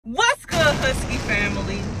Husky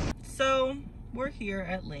family. So we're here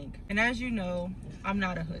at Link, and as you know, I'm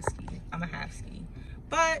not a Husky, I'm a half-ski.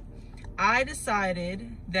 But I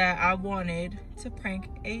decided that I wanted to prank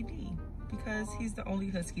AD because he's the only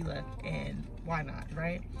Husky left, and why not,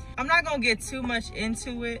 right? I'm not gonna get too much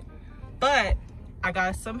into it, but I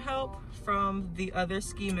got some help from the other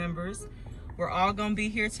ski members. We're all gonna be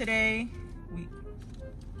here today.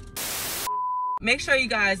 Make sure you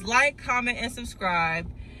guys like, comment, and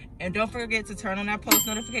subscribe. And don't forget to turn on that post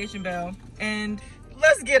notification bell. And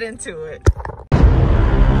let's get into it.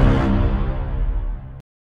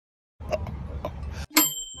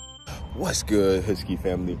 What's good, Husky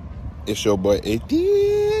family? It's your boy AD,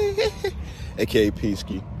 aka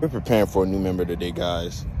Pinkskii. We're preparing for a new member today,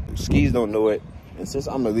 guys. Skis don't know it. And since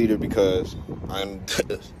I'm a leader because I'm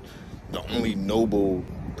the only noble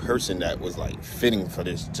person that was like fitting for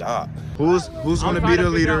this job. Who's gonna be the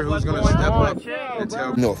leader? Who's gonna step up and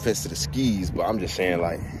tell? No offense to the skis, but I'm just saying,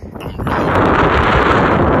 like, we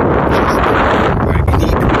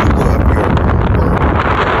need people up here.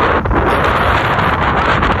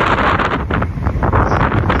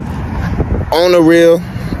 On the real,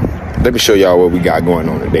 let me show y'all what we got going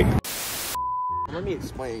on today. Let me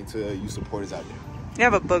explain to you supporters out there. You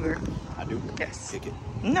have a booger. I do? Yes. Kick it.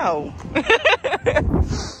 No.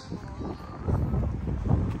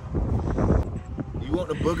 You want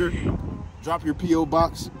the booger? Drop your P.O.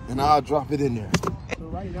 box and I'll drop it in there. So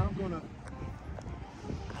right now I'm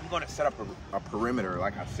gonna set up a perimeter,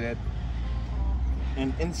 like I said.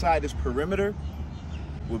 And inside this perimeter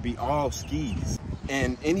will be all skis.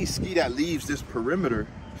 And any ski that leaves this perimeter,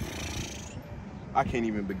 I can't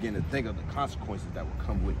even begin to think of the consequences that will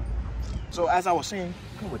come with it. So as I was saying,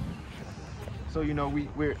 come with me. So you know,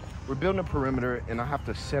 we're building a perimeter, and I have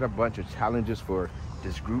to set a bunch of challenges for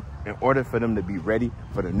this group in order for them to be ready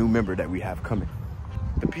for the new member that we have coming.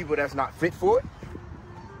 The people that's not fit for it,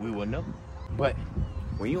 we will know. But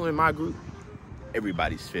when you're in my group,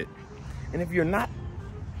 everybody's fit. And if you're not,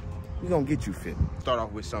 we're gonna get you fit. Start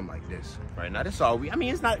off with something like this. Right now, that's all I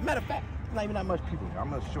mean, it's not, matter of fact, not even that much people here. I'm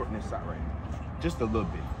gonna shorten this out right now, just a little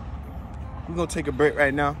bit. We're gonna take a break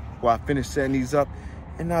right now while I finish setting these up,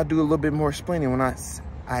 and I'll do a little bit more explaining when I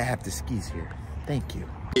have the skis here. Thank you.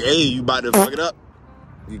 Hey, you about to fuck it up?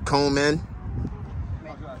 You comb in?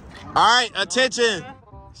 All right, attention.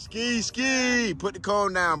 Ski. Put the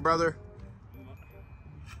cone down, brother.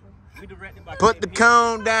 Put the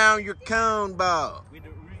cone down, your cone ball.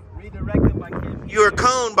 You're a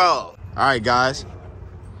cone ball. All right, guys.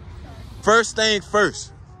 First thing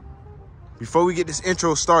first, before we get this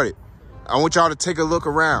intro started, I want y'all to take a look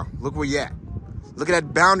around. Look where you at. Look at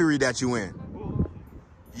that boundary that you in.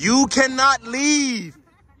 You cannot leave.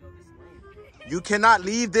 You cannot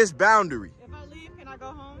leave this boundary. If I leave, can I go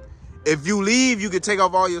home? If you leave, you can take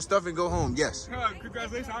off all your stuff and go home. Yes.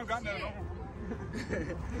 Congratulations, I got that.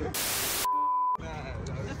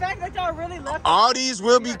 The fact that y'all really left. All these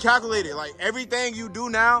will be calculated. Like everything you do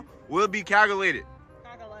now will be calculated.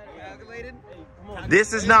 Calculated?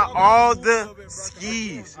 This is not all the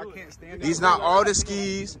skis. These not all the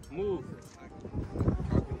skis.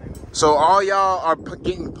 So all y'all are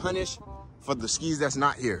getting punished for the skis that's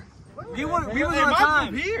not here. We was on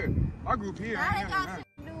time. Here. Our group here.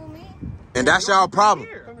 And that's y'all problem.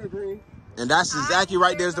 And that's exactly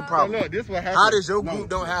right there's the problem. Look, this what happened. How does your group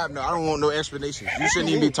don't have no? I don't want no explanations. You shouldn't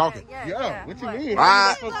even be talking. Yeah, what you mean?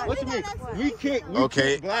 What you mean? We can't.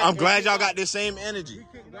 Okay, I'm glad y'all got the same energy.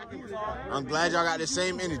 I'm glad y'all got the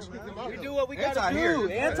same energy. We do what we gotta do.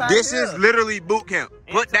 This is literally boot camp.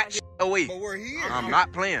 Put that shit away. But we're here. I'm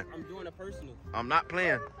not playing. I'm doing it personal. I'm not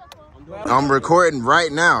playing. I'm recording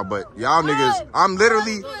right now, but y'all niggas, I'm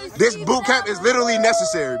literally, this boot camp is literally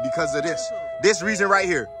necessary because of this. This reason right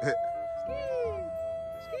here.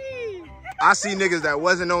 I see niggas that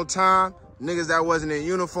wasn't on time, niggas that wasn't in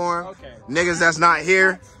uniform, niggas that's not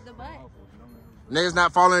here, niggas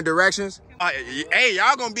not following directions. Hey,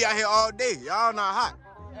 y'all gonna be out here all day. Y'all not hot.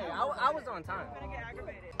 Hey, I was on time.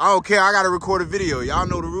 I don't care. I gotta record a video. Y'all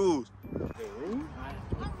know the rules.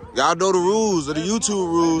 Y'all know the rules of the YouTube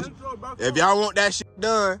rules. If y'all want that shit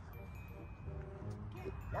done,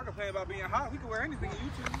 Y'all can play about being hot. We can wear anything on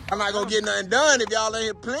YouTube. I'm not gonna get nothing done if y'all ain't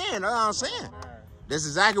here playing. That's what I'm saying. That's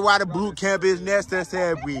exactly why the boot camp is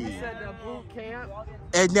necessary.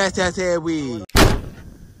 It's necessary.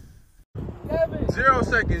 0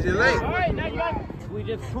 seconds, you're late. All right, now you got. We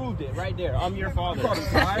just proved it right there. I'm your father.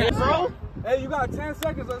 Bro, hey, you got 10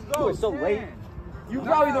 seconds. Let's go. It's so late. You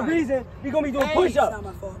probably the reason we gonna be doing push-ups.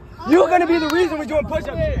 You're gonna be the reason we're doing push-ups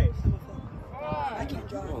today. I can't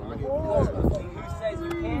drive.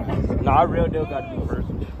 Nah, I real deal got to do first.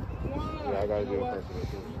 Yeah, I gotta do it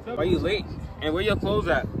first. Why you late? And where your clothes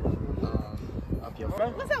at?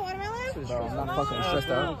 What's that, watermelon? I'm not fucking stressed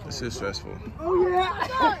out. This is stressful. Oh,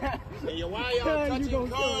 yeah. Hey, why y'all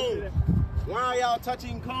touching cone? Why are y'all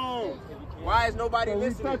touching cone? Why is nobody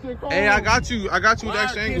listening? Hey, I got you with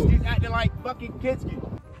that angle. Pinkskii acting like fucking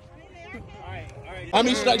Pinkskii? How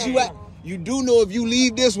many strikes you at? You do know if you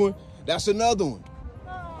leave this one, that's another one.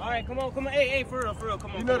 All right, come on. Hey, for real,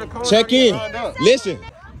 come on. You know the cone. Check in. Listen.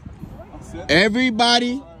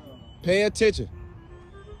 Everybody, pay attention.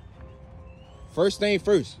 First thing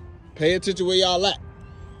first, pay attention where y'all at.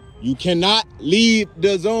 You cannot leave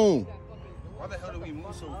the zone. Why the hell do we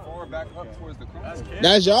move so far back up towards the cone?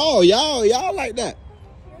 That's y'all like that.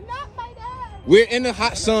 You're not my dad. We're in the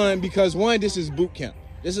hot sun because one, this is boot camp.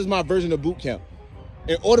 This is my version of boot camp.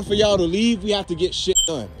 In order for y'all to leave, we have to get shit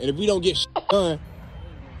done. And if we don't get shit done,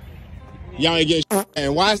 y'all ain't getting shit.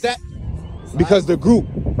 And why is that? Because the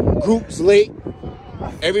group's late.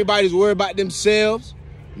 Everybody's worried about themselves.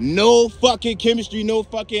 No fucking chemistry, no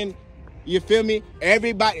fucking, you feel me?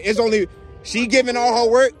 Everybody, it's only, she giving all her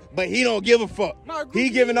work, but he don't give a fuck. He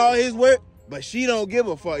giving all his work, but she don't give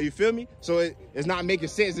a fuck, you feel me? So it's not making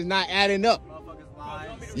sense, it's not adding up.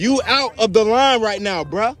 You out of the line right now,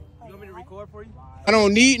 bruh. You want me to record for you? I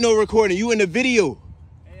don't need no recording, you in the video.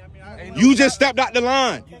 You just stepped out the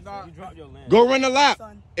line. Go run the lap.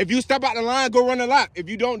 If you step out the line, go run the lap. If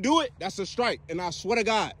you don't do it, that's a strike. And I swear to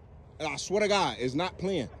God, it's not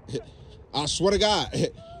playing. I swear to God.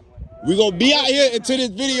 We gonna be out here until this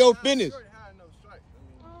video finishes.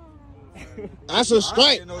 That's a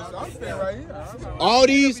strike. All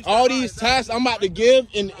these tasks I'm about to give,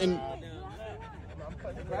 and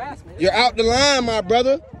you're out the line, my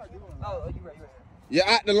brother. You're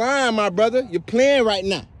out the line, my brother. You're playing right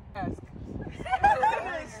now.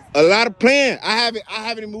 A lot of playing. I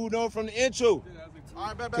haven't moved on from the intro.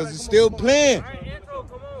 Because it's still playing.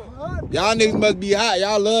 Y'all niggas must be hot.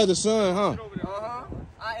 Y'all love the sun, huh?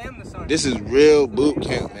 I am the son. This is real boot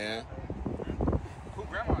camp, man. Who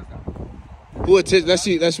grandma is that? Who attention? Let's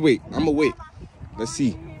see. Let's wait. I'm gonna wait. Let's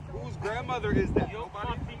see. Whose grandmother is that?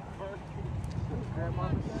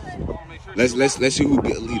 Let's see who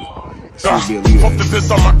be a leader. Let's see who be a leader. Fuck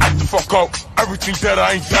this, I'ma act the fuck up. Everything that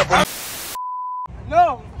I ain't happening.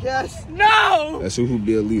 No. Yes. No. Let's see who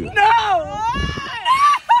be a leader. No.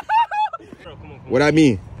 What I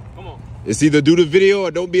mean? Come on. It's either do the video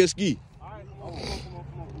or don't be a ski.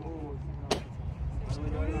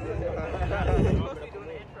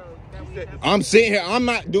 I'm sitting here. I'm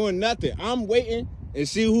not doing nothing. I'm waiting and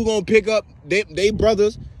see who gonna pick up they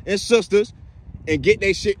brothers and sisters and get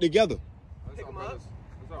their shit together. Pick them up.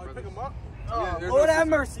 Pick them up. Lord have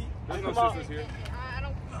mercy. There's no sisters here. I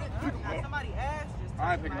don't. Somebody asked.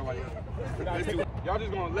 I ain't picking nobody up. Y'all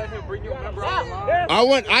just gonna let him bring your member out of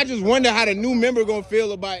line? I just wonder how the new member gonna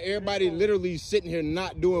feel about everybody literally sitting here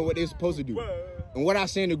not doing what they're supposed to do. And what I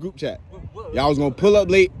say in the group chat, y'all was gonna pull up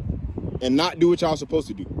late and not do what y'all supposed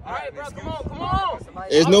to do. All right, bro, come on.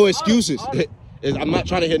 There's no excuses. I'm not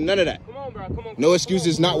trying to hear none of that. Come on, bro, come on. No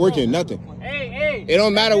excuses, not working, nothing. Hey. It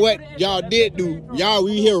don't matter what y'all did do. Y'all,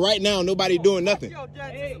 we here right now, nobody doing nothing.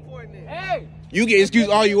 Hey. You get excuse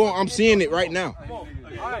all you want. I'm seeing it right now.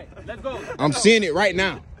 All right, let's go. I'm seeing it right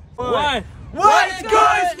now. One. What's good,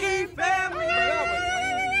 Skiiz family? Hey,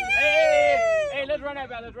 let's run that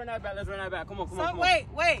back. Come on. Wait.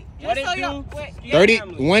 What Just it so do? y'all. Wait. 30,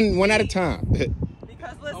 one at a time. Because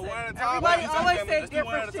listen, everybody always say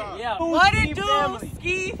different shit. Yeah. What it do,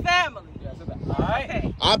 Ski family? All right.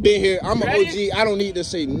 Okay. I've been here. I'm an OG. I don't need to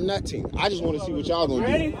say nothing. I just want to see what y'all gonna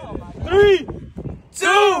Ready? do. 3,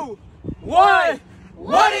 2, 1.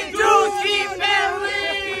 What it do, Skiiz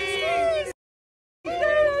family?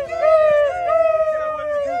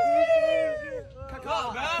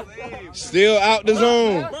 Still out the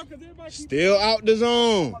zone. Still out the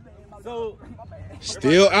zone.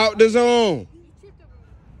 Still out the zone.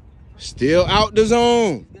 Still out the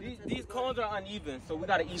zone. These cones are uneven, so we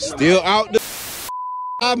gotta even them Still out the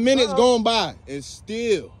 5 minutes going by and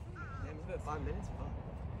still. 5 minutes?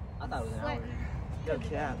 I thought it was an hour.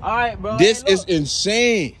 All right, bro. This Hey, is look.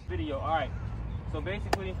 insane. Video. All right. So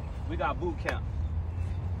basically, we got boot camp.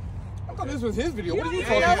 I thought this was his video. What are you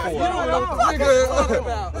talking for?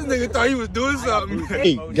 This nigga thought he was doing something.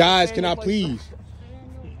 Hey, guys, can I please?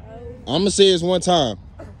 I'm gonna say this one time.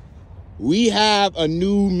 We have a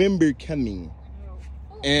new member coming.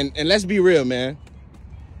 And let's be real, man.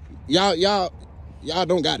 Y'all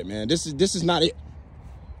don't got it, man. This is not it.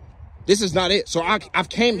 This is not it. So I've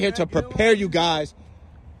came here to prepare you guys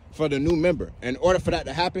for the new member. In order for that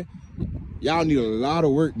to happen, Y'all need a lot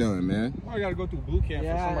of work done, man. I gotta go through boot camp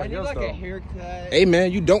for somebody else, though. haircut. Hey,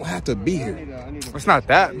 man, you don't have to be here. It's not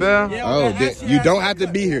that, man. Oh, you don't have to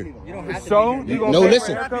be here. So, you gonna No, pay for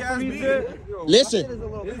listen. a haircut for me, shit? Listen.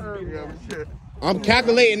 I'm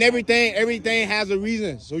calculating everything. Everything has a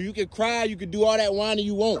reason. So you can cry, you can do all that whining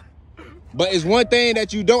you want. But it's one thing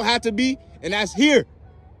that you don't have to be, and that's here.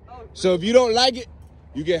 So if you don't like it,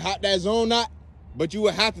 you can hop that zone knot, but you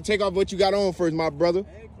will have to take off what you got on first, my brother.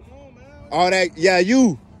 Hey, come on, man. All that, yeah,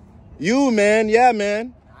 you, man, yeah,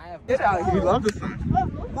 man. Get out here. You love the sun.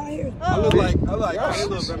 I look like,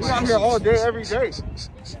 I'm out here all day, every day.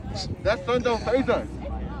 That sun don't phase us.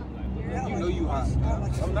 You know you hot.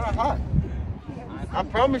 I'm not hot. I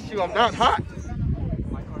promise you, I'm not hot.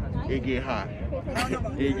 It get hot.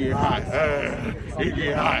 It get hot. It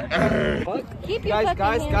get hot. Keep your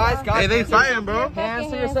Guys. Hey, they fighting, bro. Hands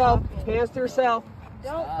to yourself. Hands to yourself.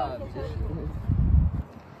 Don't.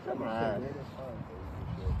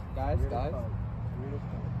 Guys.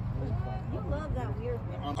 You love that weird.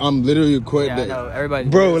 I'm literally quite Yeah, I know. Everybody.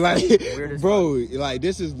 bro, like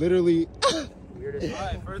this is literally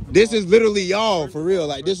this is literally y'all for real.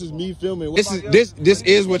 Like this is me filming. This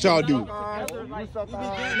is what y'all do.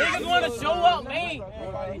 Niggas want to show up, man.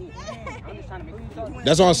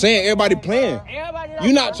 That's what I'm saying. Everybody playing.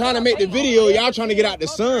 You not trying to make the video. Y'all trying to get out the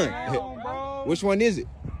sun. Which one is it?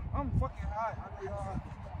 I'm fucking hot.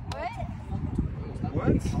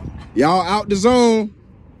 What? Y'all out the zone.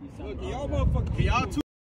 Y'all motherfuckers. Y'all too.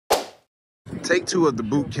 Take 2 of the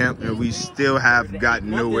boot camp, and we still have gotten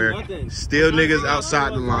nowhere. Still niggas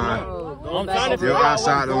outside the line. Still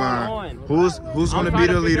outside the line. Who's gonna be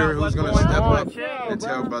the leader? Who's gonna step up and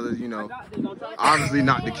tell brothers, you know? Obviously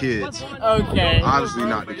not the kids. Okay. Obviously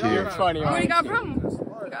not the kids. Funny. You got problems?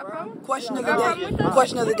 Question of the day.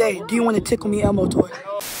 Question of the day. Do you want to tickle me Elmo toy?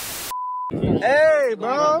 Hey,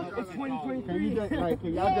 bro. It's 2023.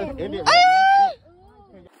 Can y'all just end it right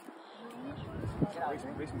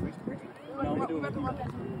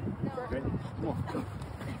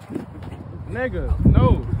Nigga,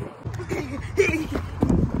 no.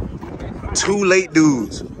 2 late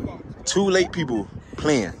dudes. 2 late people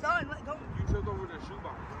playing.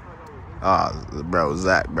 Bro,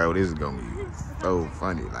 Zach, bro, this is gonna be so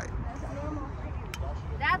funny. Like,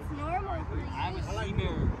 That's normal.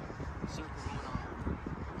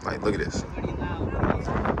 like, look at this.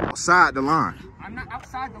 Outside the line. I'm not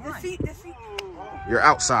outside the line. You're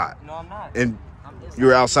outside. No, I'm not. And you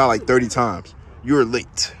were outside like 30 times. You were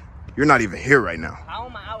late. You're not even here right now. How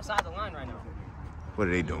am I outside the line right now? What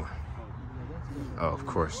are they doing? Oh, of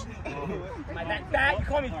course. Am I that fat? You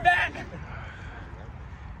call me fat?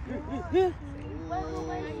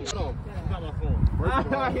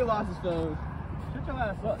 He lost his phone.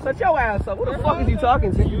 Shut your ass up. What the fuck is you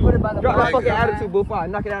talking to? Drop my fucking attitude, boo. I'll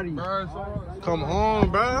knock it out of you. Come on,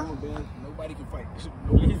 bro. Nobody can fight.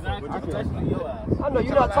 I know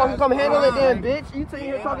you're not talking. Come handle it, then, bitch. You sitting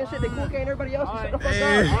here talking shit that cool ain't everybody else. Shut the fuck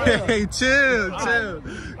up. Hey, chill.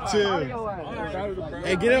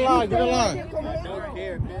 Hey, get in line.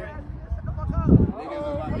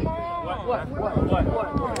 What?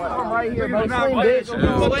 I'm right here, bro. Sling, bitch.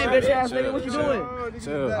 Sling, bitch ass nigga. What you doing?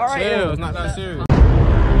 Chill. All right, Chill. It's not that serious.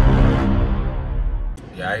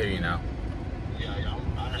 Yeah, I hear you now. Yeah,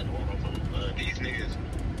 I had to walk up from these niggas.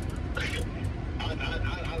 I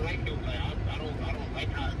like them. Like, I don't like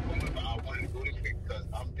how it's going, but I wanted to do this because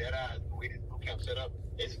I'm dead eyes. The way this boot camp set up,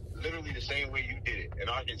 it's literally the same way you did it, and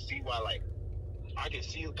I can see why. Like, I can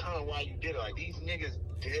see kind of why you did it. Like, these niggas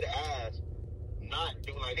dead ass not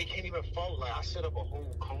doing. Like, they can't even follow. Like, I set up a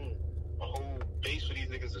whole cone, a whole base for these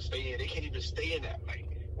niggas to stay in. They can't even stay in that. Like,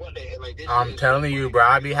 what the hell? Like, this I'm telling you, bro.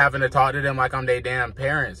 I be having to talk to them like I'm their damn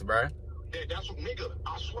parents, bro. That's what, nigga.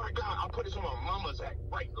 I swear to God, I put this on my mama's act.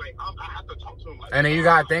 Right, like I have to talk to them. Like, And then you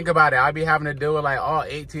gotta think about it. I be having to deal with like all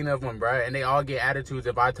 18 of them, bro, and they all get attitudes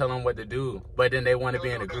if I tell them what to do, but then they want to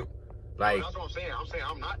be in a group. Like, that's what I'm saying.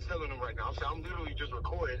 I'm not telling them right now. I'm literally just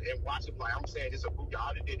recording and watching. Like, I'm saying this a boot.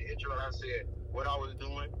 I did the intro. I said what I was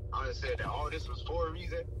doing. I just said that all this was for a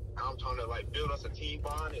reason. I'm trying to like build us a team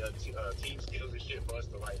bond, team skills and shit for us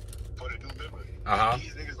to like for the new members.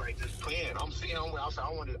 These niggas like just playing. I'm seeing. I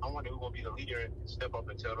wonder who's gonna be the leader and step up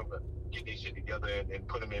and tell them to get their shit together and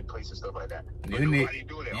put them in place and stuff like that. you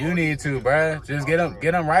need to, bro. Just get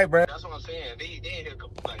them right, bro. That's what I'm saying. They ain't here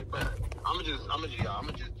like, bro. I'm just.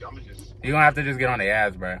 You gonna have to just get on their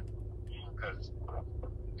ass, bro. Because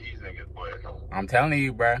these niggas, boy. I'm telling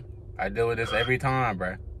you, bro. I deal with this every time,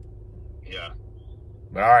 bro. Yeah.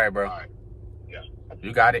 But all right, bro. All right. Yeah.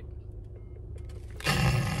 You got it.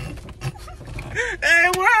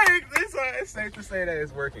 It worked. It's safe to say that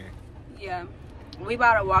it's working. Yeah. We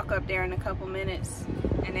about to walk up there in a couple minutes,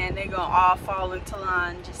 and then they're gonna all fall into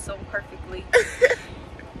line just so perfectly.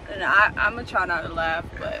 And I'm gonna try not to laugh,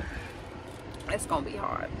 but it's gonna be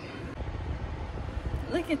hard.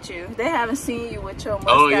 Look at you. They haven't seen you with your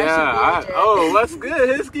mustache. Oh yeah. Oh, what's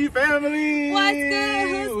good, Skiiz family? What's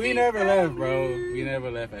good, Skiiz We never left, bro. We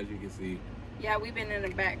never left, as you can see. Yeah, we've been in the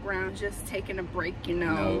background just taking a break, you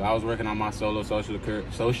know. No, I was working on my solo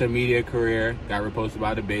social media career. Got reposted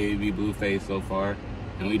by the baby, Blueface so far.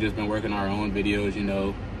 And we just been working our own videos, you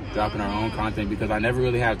know, dropping our own content because I never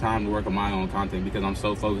really have time to work on my own content because I'm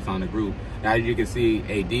so focused on the group. As you can see,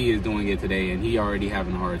 AD is doing it today and he already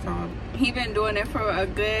having a hard time. He been doing it for a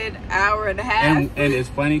good hour and a half. And it's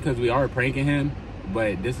funny because we are pranking him,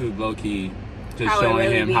 but this is low-key just how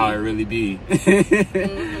showing him how it really be.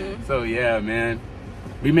 So yeah, man,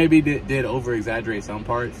 we maybe did over-exaggerate some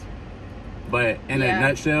parts, but in a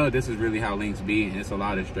nutshell, this is really how links be, and it's a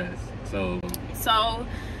lot of stress. So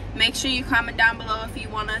make sure you comment down below if you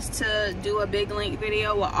want us to do a big link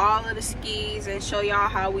video with all of the skis and show y'all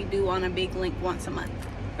how we do on a big link once a month.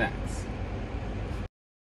 Facts.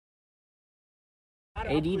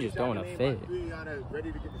 AD just throwing a fit.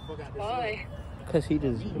 Why? Because he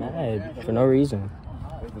just mad for no reason.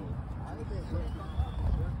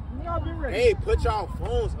 Hey, put y'all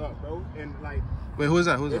phones up, bro. And like, wait, who is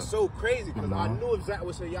that? Who's that? It's so crazy because I knew exactly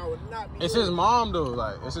what y'all would not be. It's his mom though.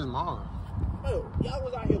 Like, it's his mom. Bro, y'all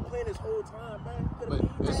was out here playing this whole time, man. But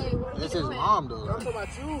it's his mom though. I'm talking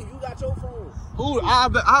about you. You got your phone. Who? I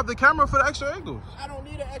have the camera for the extra angles. I don't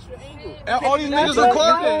need an extra angle. And all these niggas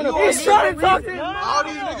recording. He's trying to talk to him. All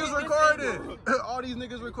these niggas recording. All these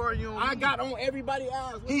niggas recording you. I got on everybody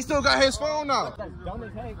else. He still got his phone now.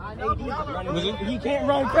 He can't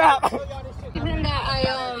run crap. Even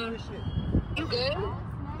that you good?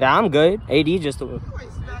 Yeah, I'm good. AD just...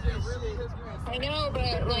 I know,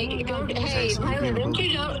 but like, hey, Tyler, don't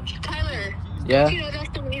you know, Tyler? Yeah. Don't you know that's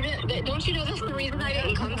the reason? Don't you know that's the reason I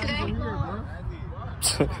didn't come today?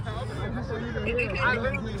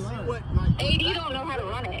 AD don't know how to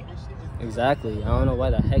run it. Exactly. I don't know why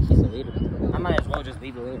the heck he's the leader. I might as well just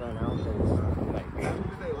be the leader now.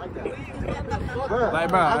 Like,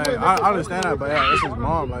 bro, I understand that, but yeah, it's his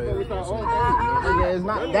mom. Like, it's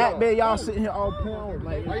not that bad. Y'all sitting here all playing.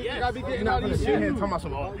 Like, you're not gonna sit here and talk about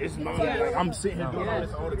some. Oh, it's mom. Like, I'm sitting here doing all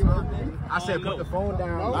this all the time. I said, put the phone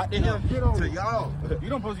down. Not to him. To y'all. You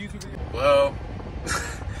don't post YouTube video. Well,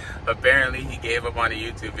 apparently he gave up on the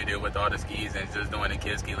YouTube video with all the skis and just doing the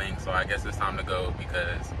Pinkskii link. So I guess it's time to go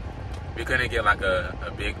because we couldn't get like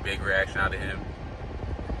a big reaction out of him.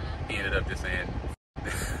 He ended up just saying.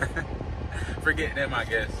 Forgetting him, I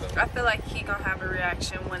guess. So. I feel like he gonna have a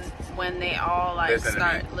reaction when they all like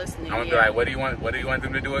start listening. I'm gonna be like, what do you want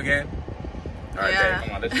them to do again? All right, babe,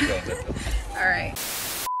 come on, let's go. All right.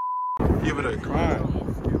 Give it a cry.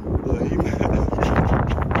 He mad.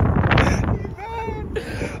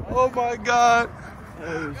 Oh my God.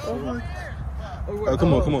 Oh,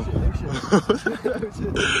 come on. Come on.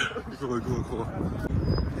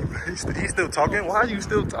 He's still talking? Why are you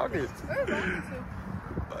still talking?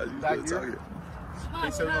 They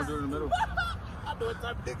said we're gonna do it in the middle.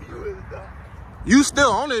 You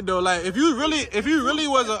still on it though. Like if you really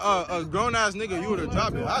was a grown ass nigga, you would have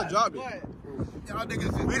dropped it. I'd drop it.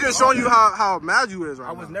 We just showing you how mad you is right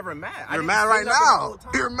now. I was never mad. You're mad right now.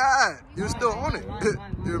 You're mad. You're still on it.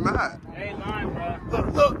 You're mad. Hey, lying, bro.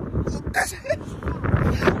 Look. That's it.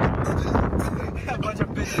 Bunch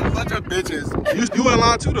of bitches. You in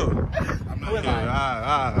line too though. I'm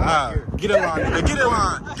not Get in line, nigga. Get in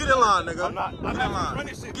line, nigga. Get in line,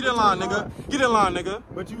 nigga. Get in line, nigga.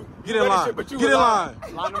 But you get in line. Get in line.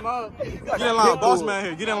 Line them up. Get in line, boss man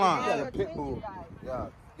here. Get in line. You got a pit bull. Yeah.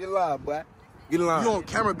 Get in line, boy. Get in line. You on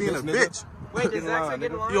camera being a bitch. Wait, does Zach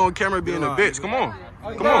get in line? You on camera being a bitch. Come on.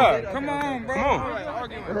 Come on, bro.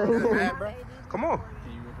 Come on.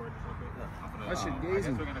 That shit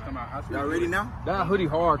gazing. Y'all ready now? That hoodie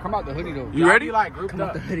hard. Come out the hoodie though. You ready? Like grouped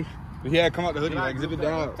up. Yeah, come out the hoodie. Like zip it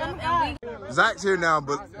down. Zach's here now,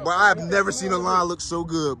 but I've never seen a line look so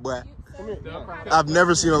good, boy. I've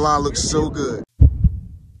never seen a line look so good.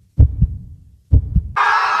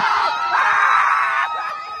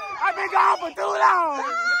 I've been gone for too long.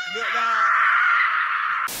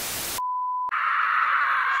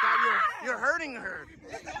 You're hurting her.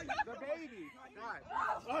 The baby.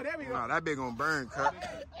 Oh, there we go. Nah, that bit gonna burn, cut.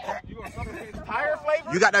 You gonna suffocate tire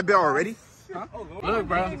flavor? You got that bit already? Huh? Look,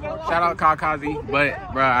 bro. Shout out Kakazi, but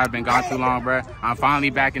bro, I've been gone too long, bro. I'm finally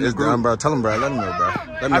back in the group. It's done, bro. Tell him, bro. Let him know, bro.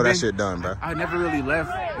 Let him know that shit done, bro. I never really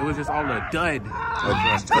left. It was just all a dud.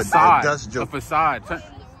 A facade. A facade.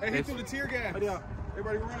 Hey, he threw the tear gas.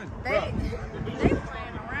 Everybody running. They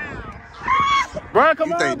playing around. Bro, come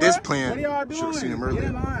you on, think bro. this plan? What y'all Should have seen doing? him earlier. Get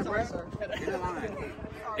in line, bro. Get in line.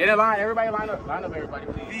 Get in line. Everybody line up. Line up, everybody,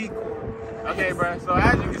 please. Okay, bro. So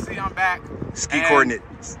as you can see, I'm back. Ski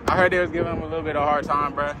coordinates. I heard they was giving him a little bit of a hard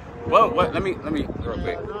time, bro. What? Let me real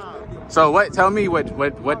quick. So what? Tell me what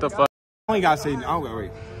the fuck? I ain't gotta say. I don't gotta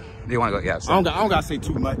wait. Do you want to go? Yeah. I don't gotta say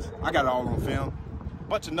too much. I got it all on film.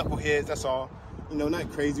 Bunch of knuckleheads. That's all. You know, nothing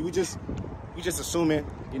crazy. We just assuming.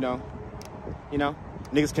 You know,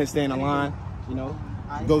 niggas can't stay in the line. You know,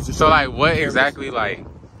 goes to So like, what exactly like?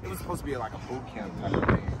 It was supposed to be like a boot camp type of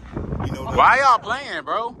thing. You know, Why y'all playing,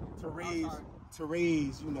 bro? To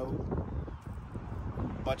raise, you know, a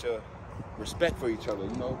bunch of respect for each other.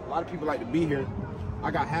 You know, a lot of people like to be here. I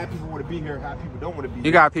got half people want to be here, half people don't want to be here.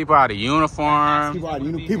 You got people out of uniform.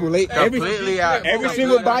 People late. Every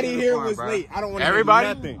single body here was late. I don't want to hear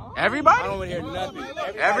nothing. Everybody? I don't want to hear nothing.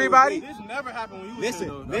 Everybody? This never happened when you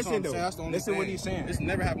listen though. Listen what he's saying. This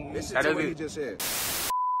never happened when listen to what he just said.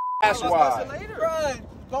 That's why.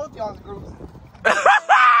 Both y'all's groups. Wait,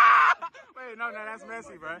 no, that's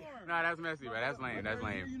messy, bro. No, that's messy, bro. That's lame. That's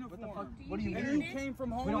lame. What do you mean? You came from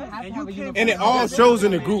home. We don't have to have a uniform. And it all shows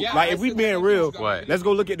in the group. Like if we being real, what? Let's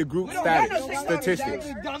go look at the group statistics.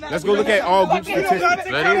 Let's go look at all group statistics. But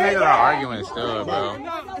these niggas are arguing still, bro.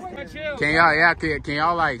 Can y'all, can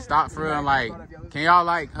y'all like stop for real and like, can y'all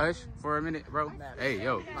like hush for a minute, bro? Hey,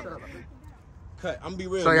 yo. Cut. I'm gonna be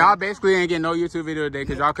real. So y'all basically ain't getting no YouTube video today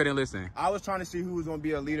because y'all couldn't listen. I was trying to see who was gonna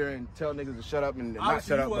be a leader and tell niggas to shut up and not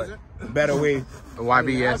shut up, but a better way.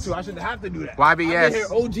 YBS. I shouldn't have to do that. YBS. Here,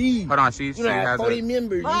 OG. Hold on, she has 40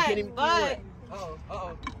 members. But, you can't even I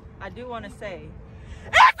do want to say.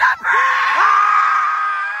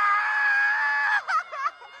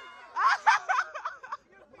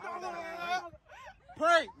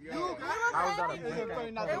 Prank. It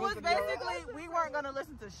was basically we weren't gonna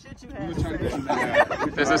listen to shit you had to say.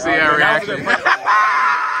 Just to see her reaction. Let's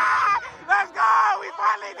go! We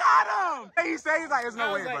finally got him! He says he's like, there's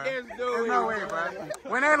no way, bro. There's no way, bro.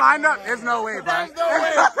 When they lined up, there's no way, bro. There's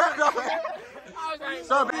no way.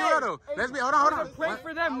 So be real though. Let's be hold on. Pray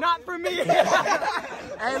for them, not for me.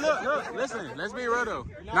 Hey, look, listen. Let's be real though.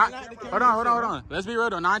 Hold on. Let's be real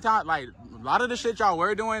though. 9 times, like a lot of the shit y'all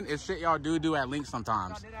were doing is shit y'all do at Link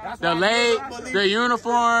sometimes. The late, the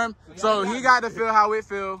uniform. So he got to feel how it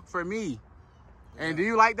feel for me. And do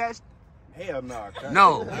you like that? Hell no.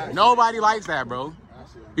 No, nobody likes that, bro.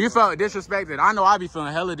 You felt disrespected. I know I be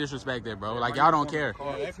feeling hella disrespected, bro. Like y'all don't care.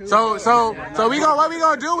 So what we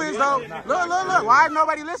gonna do is though. Look. Why is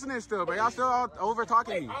nobody listening still? But y'all still all over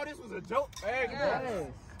talking me. Oh, this was a joke. Hey,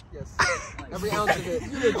 Yes. Every ounce of it. You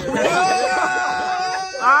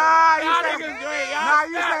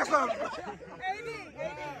said something.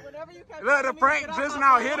 Look, the prank just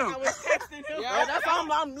now hit him. Yeah, that's all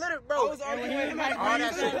I'm literally, bro. All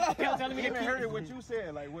that shit. Telling me to heard what you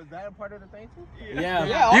said. Like, was that a part of the thing too?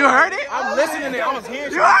 Yeah. You heard it? I'm listening. I was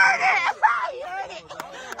hearing. You heard it?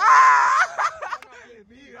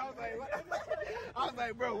 I was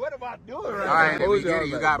like, bro, what am I doing right now? All right, we get it.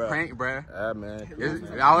 You got pranked, bro. Yeah, man.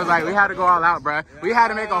 I was like, we had to go all out, bro. We had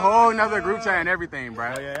to make a whole nother group chat and everything,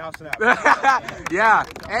 bro. Yeah, y'all snap. Yeah.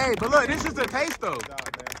 Hey, but look, this is a taste, though.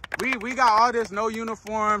 We got all this no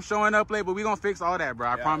uniform showing up late, but we gonna fix all that, bro.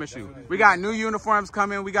 I promise you. We got new uniforms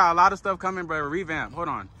coming. We got a lot of stuff coming, bro. Revamp. Hold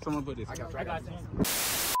on. Someone put this. I got you.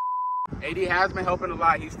 AD has been helping a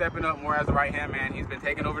lot. He's stepping up more as a right-hand man. He's been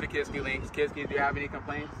taking over the Pinkskii links. Pinkskii, do you have any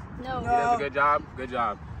complaints? No. He does a good job. Good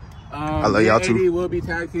job. I love y'all too. AD will be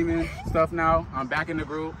tag teaming stuff now. I'm back in the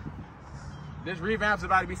group. This revamp's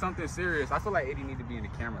about to be something serious. I feel like AD needs to be in the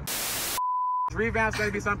camera. This revamp's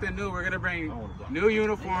gonna be something new. We're gonna bring new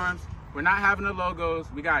uniforms. We're not having the logos.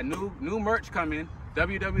 We got new merch coming.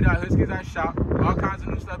 www.hooskies.shop. All kinds of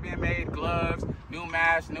new stuff being made. Gloves, new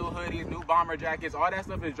masks, new hoodies, new bomber jackets. All that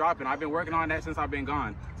stuff is dropping. I've been working on that since I've been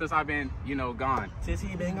gone. Since I've been, gone. Since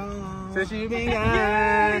you been gone. Since you been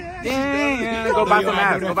gone. Yeah. Go buy some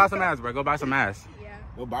masks. Go buy some masks, bro. Go buy some masks.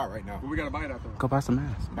 We'll buy it right now. We gotta buy it after. Go buy some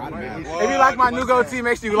masks. Buy the mask. If you like my new goatee,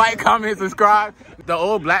 make sure you like, comment, subscribe. The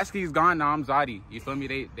old black ski's gone now. I'm Zodi. You feel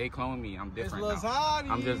me? They clone me. I'm different now.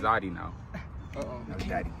 I'm just Zodi now. No,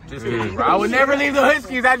 daddy. Just kidding, bro. I would never leave the hood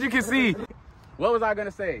skis, as you can see. What was I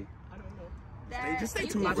gonna say? Just say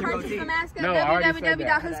too much. No, I already said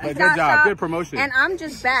that. Good Good job. Good promotion. And I'm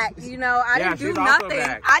just back. I didn't do she's also nothing.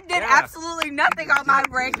 back. I did absolutely nothing on my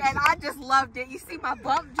break, and I just loved it. You see my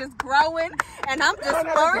bump just growing, and I'm just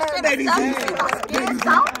bursting and stuff. You see my skin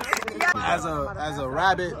soft. As a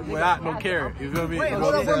rabbit without no carrot. You feel me? Wait,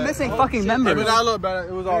 we're missing fucking members. But I look better.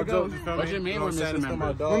 It was all jokes. You feel me? What you mean we're missing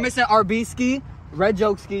members? We're missing RB Ski, Red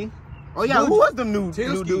Joke Ski, Oh yeah, who was the new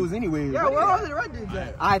dudes anyway? Yeah, where are the red dudes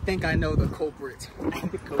at? I think I know the culprit.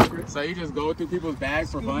 So you just go through people's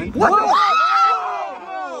bags for fun? What? Whoa!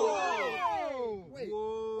 Wait,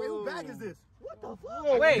 whose bag is this? What the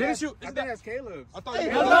fuck? Wait, didn't you? I think that's Caleb's. I thought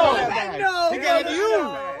you No. He gave it to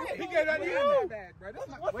you. He gave that to you.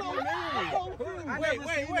 What do you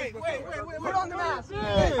mean? Wait. Put on the mask.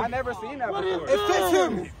 I never seen that before. It fits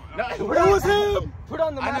him. It was him. Put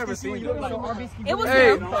on the mask. I never seen that. It was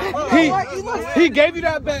him. He gave you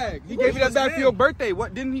that bag. He gave you that bag for your birthday.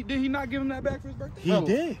 What did he not give him that bag for his birthday? He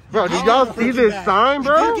did. Bro, did y'all see this sign,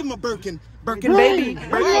 bro? He did give him a Birkin baby. Wait.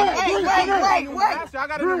 I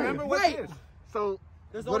gotta remember what it is. So,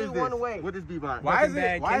 There's what only is one this? way. What is B-Bot? Why is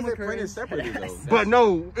it printed separately though? But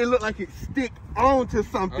no, it looked like it stick onto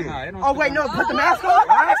something. Oh wait, no, put the mask on.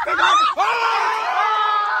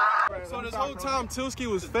 So this whole time Pinkskii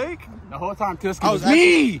was fake? The whole time Pinkskii was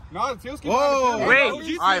me. No, Pinkskii. Whoa.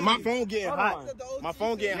 Wait. All right, my phone getting hot. My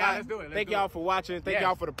phone getting hot. Let's do it. Thank y'all for watching. Thank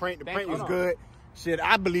y'all for the prank. The prank was you. good. Shit,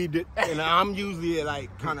 I believed it. And I'm usually like,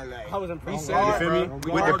 kind of like, I was impressed. you feel me?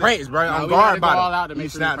 bro. With the pranks, bro. I'm we guard had to go all about out it. to make You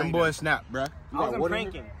sure snap. we Them pranked boys snap, bro. I wasn't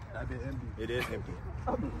pranking. It is empty.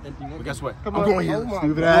 But guess what? I'm going here.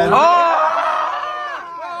 Stupid ass.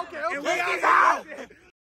 Oh! Okay.